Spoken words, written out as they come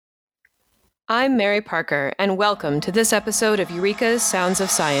I'm Mary Parker, and welcome to this episode of Eureka's Sounds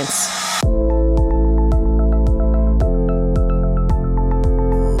of Science.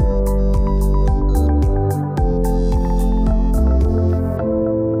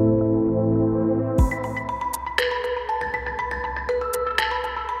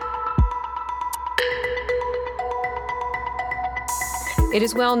 It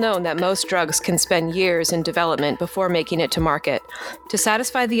is well known that most drugs can spend years in development before making it to market. To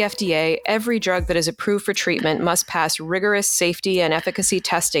satisfy the FDA, every drug that is approved for treatment must pass rigorous safety and efficacy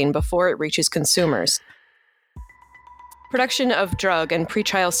testing before it reaches consumers. Production of drug and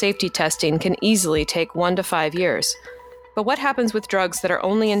pretrial safety testing can easily take 1 to 5 years. But what happens with drugs that are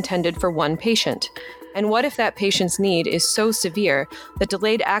only intended for one patient? And what if that patient's need is so severe that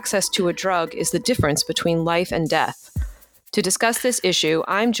delayed access to a drug is the difference between life and death? To discuss this issue,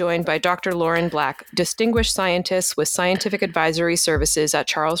 I'm joined by Dr. Lauren Black, Distinguished Scientist with Scientific Advisory Services at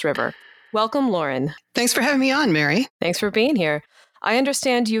Charles River. Welcome, Lauren. Thanks for having me on, Mary. Thanks for being here. I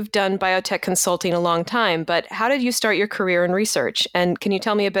understand you've done biotech consulting a long time, but how did you start your career in research? And can you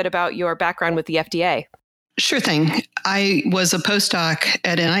tell me a bit about your background with the FDA? Sure thing. I was a postdoc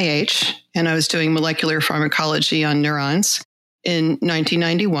at NIH, and I was doing molecular pharmacology on neurons in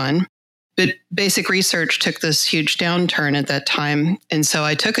 1991. But basic research took this huge downturn at that time. And so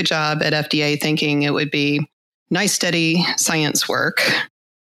I took a job at FDA thinking it would be nice, steady science work.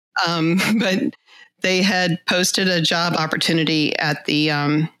 But they had posted a job opportunity at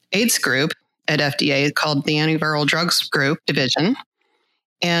the AIDS group at FDA called the Antiviral Drugs Group Division.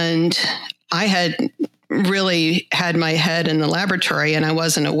 And I had really had my head in the laboratory, and I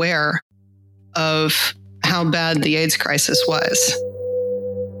wasn't aware of how bad the AIDS crisis was.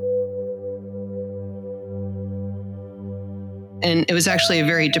 And it was actually a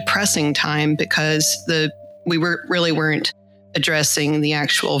very depressing time because we weren't addressing the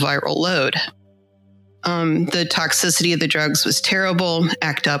actual viral load. The toxicity of the drugs was terrible.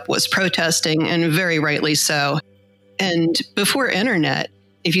 ACT UP was protesting, and very rightly so. And before internet,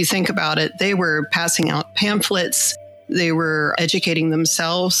 if you think about it, they were passing out pamphlets. They were educating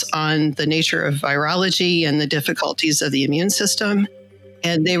themselves on the nature of virology and the difficulties of the immune system.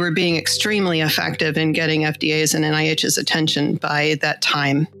 And they were being extremely effective in getting FDA's and NIH's attention by that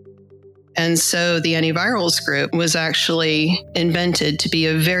time. And so the antivirals group was actually invented to be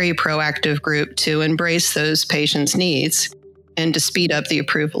a very proactive group to embrace those patients' needs and to speed up the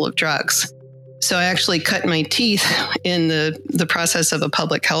approval of drugs. So I actually cut my teeth in the process of a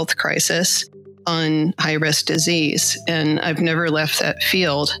public health crisis on high-risk disease. And I've never left that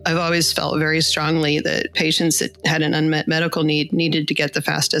field. I've always felt very strongly that patients that had an unmet medical need needed to get the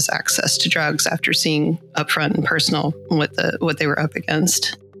fastest access to drugs after seeing upfront and personal what they were up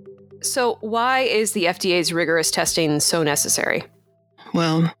against. So why is the FDA's rigorous testing so necessary?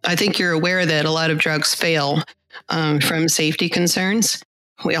 Well, I think you're aware that a lot of drugs fail from safety concerns.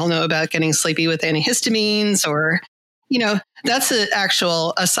 We all know about getting sleepy with antihistamines or that's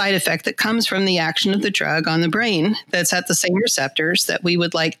a side effect that comes from the action of the drug on the brain that's at the same receptors that we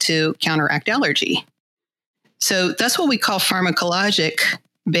would like to counteract allergy. So that's what we call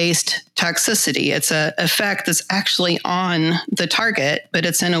pharmacologic-based toxicity. It's an effect that's actually on the target, but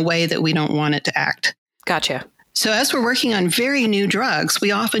it's in a way that we don't want it to act. Gotcha. So as we're working on very new drugs,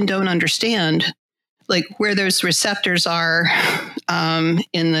 we often don't understand where those receptors are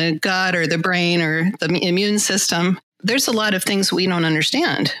in the gut or the brain or the immune system. There's a lot of things we don't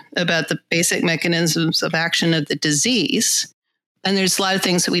understand about the basic mechanisms of action of the disease. And there's a lot of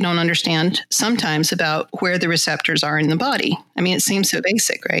things that we don't understand sometimes about where the receptors are in the body. I mean, it seems so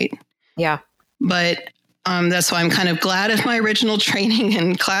basic, right? Yeah. But that's why I'm kind of glad of my original training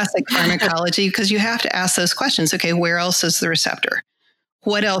in classic pharmacology, because you have to ask those questions. Okay, where else is the receptor?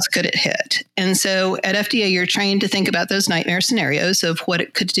 What else could it hit? And so at FDA, you're trained to think about those nightmare scenarios of what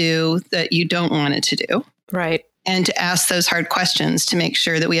it could do that you don't want it to do. Right. And to ask those hard questions to make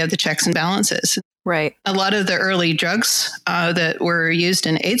sure that we have the checks and balances. Right. A lot of the early drugs that were used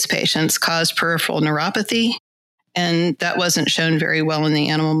in AIDS patients caused peripheral neuropathy. And that wasn't shown very well in the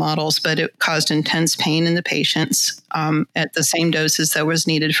animal models, but it caused intense pain in the patients at the same doses that was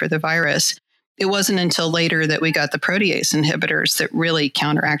needed for the virus. It wasn't until later that we got the protease inhibitors that really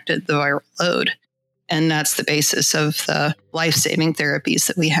counteracted the viral load. And that's the basis of the life-saving therapies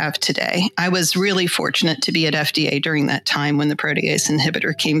that we have today. I was really fortunate to be at FDA during that time when the protease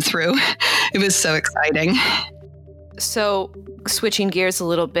inhibitor came through. It was so exciting. So switching gears a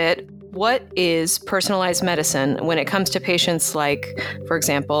little bit, what is personalized medicine when it comes to patients like, for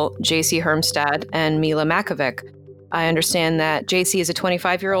example, J.C. Hermstad and Mila Makovic? I understand that JC is a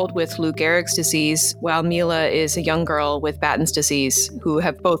 25-year-old with Lou Gehrig's disease, while Mila is a young girl with Batten's disease, who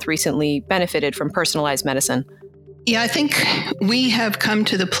have both recently benefited from personalized medicine. Yeah, I think we have come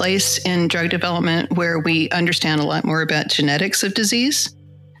to the place in drug development where we understand a lot more about genetics of disease.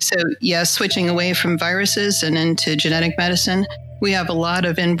 So, yes, switching away from viruses and into genetic medicine, we have a lot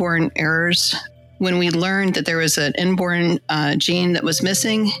of inborn errors. When we learned that there was an inborn gene that was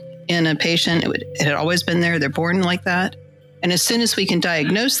missing in a patient, it had always been there. They're born like that. And as soon as we can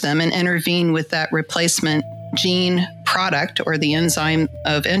diagnose them and intervene with that replacement gene product or the enzyme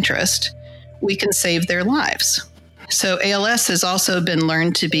of interest, we can save their lives. So ALS has also been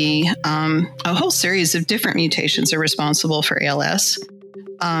learned to be a whole series of different mutations are responsible for ALS.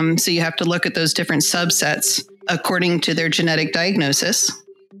 So you have to look at those different subsets according to their genetic diagnosis.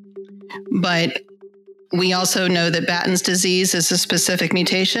 But we also know that Batten's disease is a specific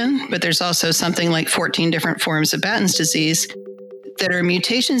mutation, but there's also something like 14 different forms of Batten's disease that are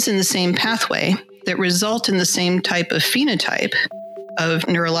mutations in the same pathway that result in the same type of phenotype of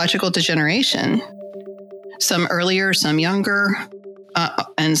neurological degeneration, some earlier, some younger,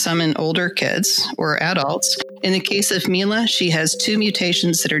 and some in older kids or adults. In the case of Mila, she has 2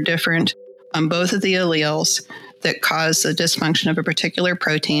 mutations that are different on both of the alleles that cause the dysfunction of a particular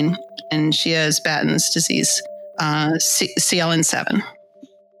protein, and she has Batten's disease, CLN7.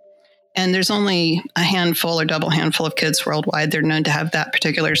 And there's only a handful or double handful of kids worldwide that are known to have that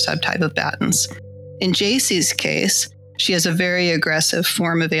particular subtype of Batten's. In JC's case, she has a very aggressive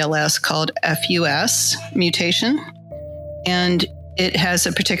form of ALS called FUS mutation, and it has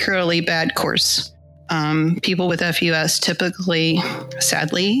a particularly bad course. People with FUS typically,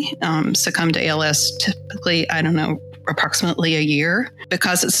 sadly, succumb to ALS typically, approximately a year.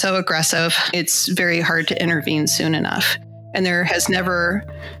 Because it's so aggressive, it's very hard to intervene soon enough. And there has never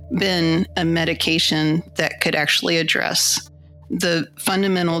been a medication that could actually address the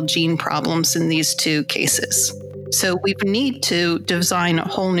fundamental gene problems in these 2 cases. So we need to design a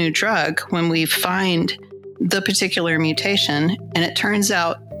whole new drug when we find the particular mutation. And it turns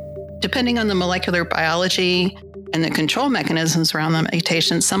out, depending on the molecular biology and the control mechanisms around the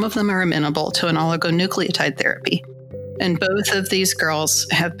mutation, some of them are amenable to an oligonucleotide therapy. And both of these girls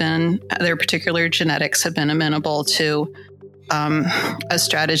their particular genetics have been amenable to a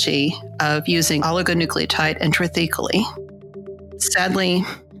strategy of using oligonucleotide intrathecally. Sadly,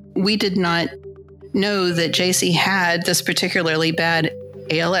 we did not know that JC had this particularly bad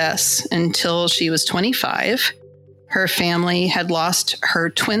ALS until she was 25. Her family had lost her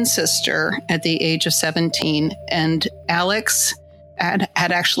twin sister at the age of 17, and Alex had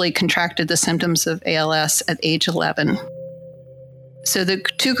actually contracted the symptoms of ALS at age 11. So the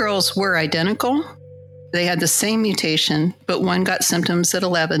 2 girls were identical. They had the same mutation, but one got symptoms at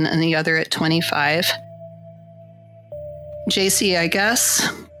 11 and the other at 25. JC, I guess,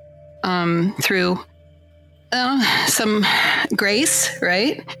 through some grace,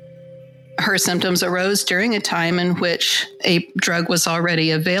 right? Her symptoms arose during a time in which a drug was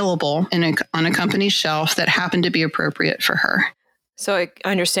already available on a company's shelf that happened to be appropriate for her. So I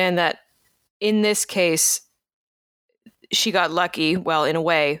understand that in this case, she got lucky, well, in a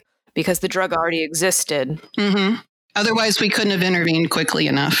way, because the drug already existed. Mm-hmm. Otherwise, we couldn't have intervened quickly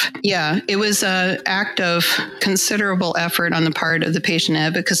enough. Yeah, it was an act of considerable effort on the part of the patient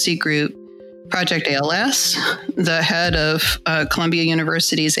advocacy group, Project ALS, the head of Columbia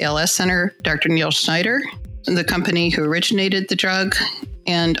University's ALS Center, Dr. Neil Schneider, the company who originated the drug,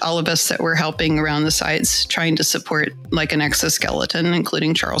 and all of us that were helping around the sites trying to support like an exoskeleton,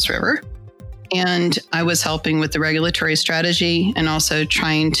 including Charles River. And I was helping with the regulatory strategy and also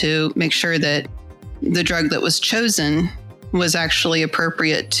trying to make sure that the drug that was chosen was actually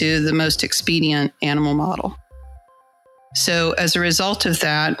appropriate to the most expedient animal model. So as a result of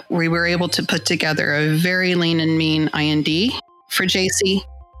that, we were able to put together a very lean and mean IND for JC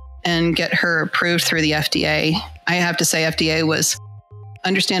and get her approved through the FDA. I have to say FDA was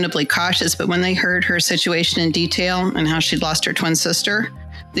understandably cautious, but when they heard her situation in detail and how she'd lost her twin sister,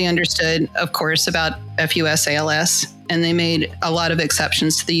 they understood, of course, about FUS ALS, and they made a lot of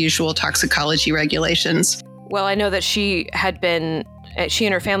exceptions to the usual toxicology regulations. Well, I know that she and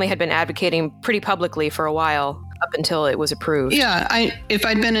her family had been advocating pretty publicly for a while up until it was approved. Yeah, if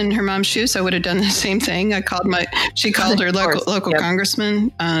I'd been in her mom's shoes, I would have done the same thing. She called her local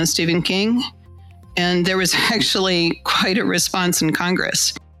congressman, Stephen King, and there was actually quite a response in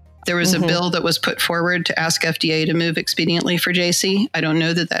Congress. There was a bill that was put forward to ask FDA to move expediently for JC. I don't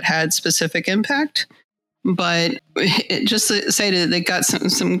know that had specific impact, but just to say that they got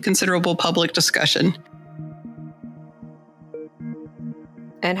some considerable public discussion.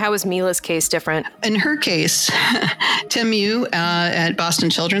 And how is Mila's case different? In her case, Tim Yu at Boston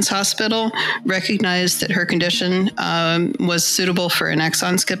Children's Hospital recognized that her condition was suitable for an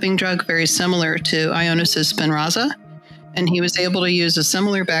exon skipping drug very similar to Ionis' Spinraza. And he was able to use a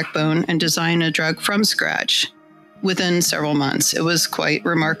similar backbone and design a drug from scratch within several months. It was quite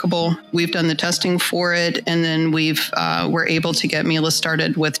remarkable. We've done the testing for it, and then we're able to get Mila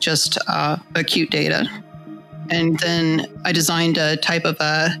started with just acute data. And then I designed a type of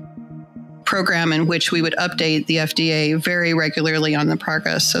a program in which we would update the FDA very regularly on the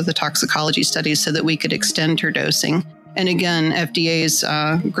progress of the toxicology studies so that we could extend her dosing. And again, FDA's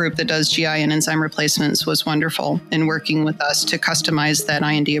group that does GI and enzyme replacements was wonderful in working with us to customize that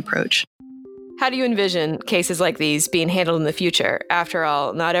IND approach. How do you envision cases like these being handled in the future? After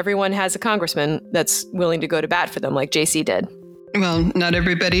all, not everyone has a congressman that's willing to go to bat for them like JC did. Well, not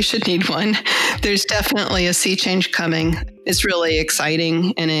everybody should need one. There's definitely a sea change coming. It's really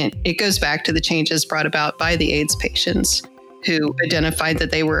exciting, and it goes back to the changes brought about by the AIDS patients who identified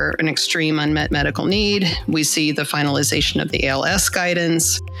that they were an extreme unmet medical need. We see the finalization of the ALS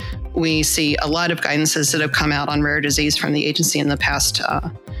guidance. We see a lot of guidances that have come out on rare disease from the agency in the past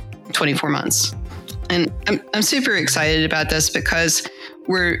 24 months. And I'm super excited about this because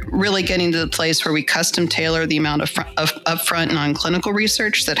we're really getting to the place where we custom tailor the amount of upfront non-clinical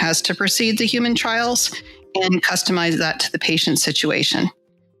research that has to precede the human trials and customize that to the patient situation.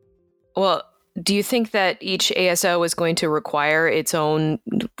 Well, do you think that each ASO is going to require its own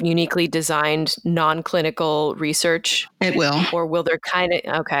uniquely designed non-clinical research? It will. Or will there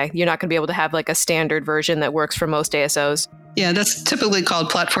you're not going to be able to have like a standard version that works for most ASOs? Yeah, that's typically called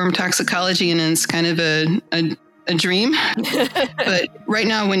platform toxicology, and it's kind of a dream. But right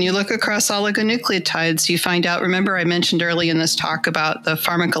now, when you look across oligonucleotides, you find out, remember I mentioned early in this talk about the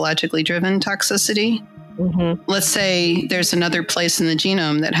pharmacologically driven toxicity? Mm-hmm. Let's say there's another place in the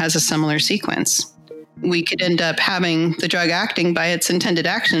genome that has a similar sequence. We could end up having the drug acting by its intended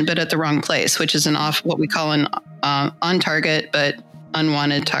action, but at the wrong place, which is what we call an on-target but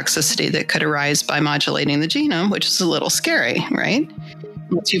unwanted toxicity that could arise by modulating the genome, which is a little scary, right?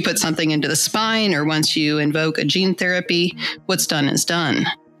 Once you put something into the spine or once you invoke a gene therapy, what's done is done.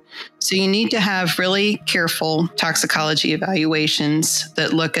 So you need to have really careful toxicology evaluations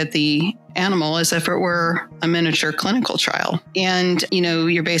that look at the animal as if it were a miniature clinical trial. And,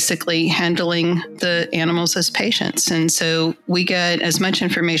 you're basically handling the animals as patients. And so we get as much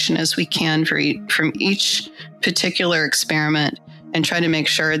information as we can from each particular experiment and try to make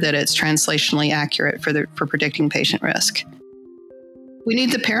sure that it's translationally accurate for predicting patient risk. We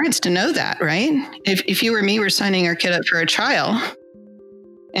need the parents to know that, right? If you or me were signing our kid up for a trial,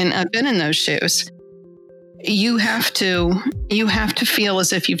 and I've been in those shoes, you have to feel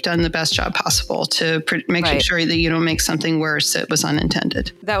as if you've done the best job possible to make sure that you don't make something worse that was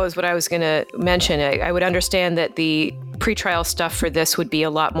unintended. That was what I was going to mention. I would understand that the pretrial stuff for this would be a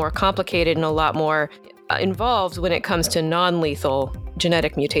lot more complicated and a lot more involved when it comes to non-lethal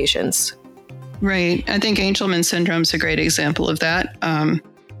genetic mutations. Right. I think Angelman syndrome is a great example of that.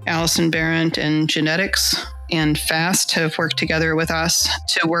 Alison Berendt and Genetics and FAST have worked together with us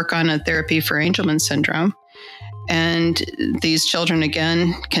to work on a therapy for Angelman syndrome. And these children,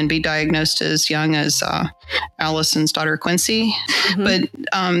 again, can be diagnosed as young as Alison's daughter, Quincy. Mm-hmm.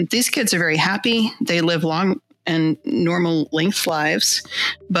 But these kids are very happy. They live long and normal length lives.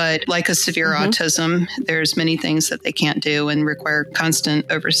 But like a severe autism, there's many things that they can't do and require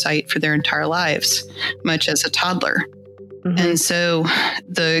constant oversight for their entire lives, much as a toddler. Mm-hmm. And so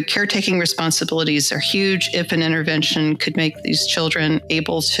the caretaking responsibilities are huge. If an intervention could make these children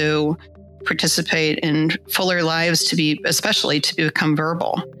able to participate in fuller lives, especially to become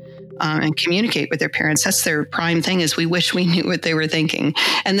verbal and communicate with their parents, that's their prime thing, is we wish we knew what they were thinking.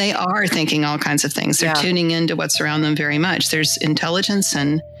 And they are thinking all kinds of things. They're tuning into what's around them very much. There's intelligence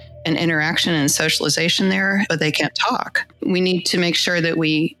and interaction and socialization there, but they can't talk. We need to make sure that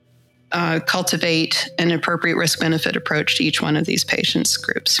we cultivate an appropriate risk-benefit approach to each one of these patients'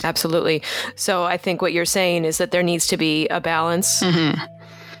 groups. Absolutely. So I think what you're saying is that there needs to be a balance. Mm-hmm.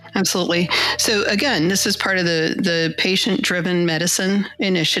 Absolutely. So again, this is part of the patient-driven medicine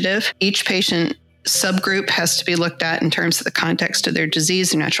initiative. Each patient subgroup has to be looked at in terms of the context of their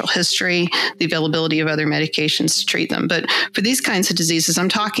disease, their natural history, the availability of other medications to treat them. But for these kinds of diseases, I'm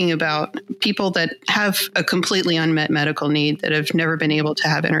talking about people that have a completely unmet medical need that have never been able to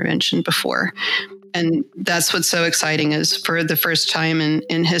have intervention before. And that's what's so exciting, is for the first time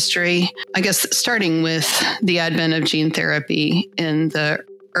in history, I guess starting with the advent of gene therapy in the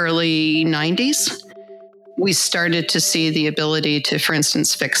early 90s, we started to see the ability to, for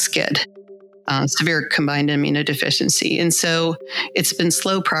instance, fix SCID. severe combined immunodeficiency. And so it's been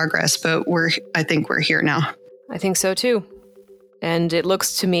slow progress, but I think we're here now. I think so too. And it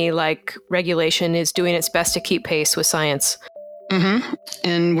looks to me like regulation is doing its best to keep pace with science. Mm-hmm.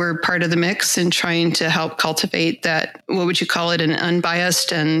 And we're part of the mix in trying to help cultivate that, what would you call it, an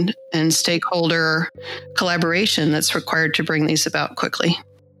unbiased and stakeholder collaboration that's required to bring these about quickly.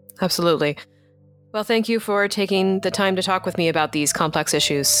 Absolutely. Well, thank you for taking the time to talk with me about these complex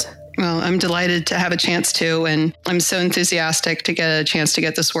issues. Well, I'm delighted to have a chance to, and I'm so enthusiastic to get a chance to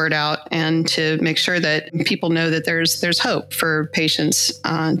get this word out and to make sure that people know that there's hope for patients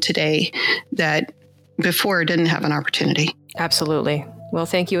today that before didn't have an opportunity. Absolutely. Well,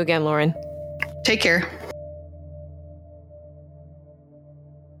 thank you again, Lauren. Take care.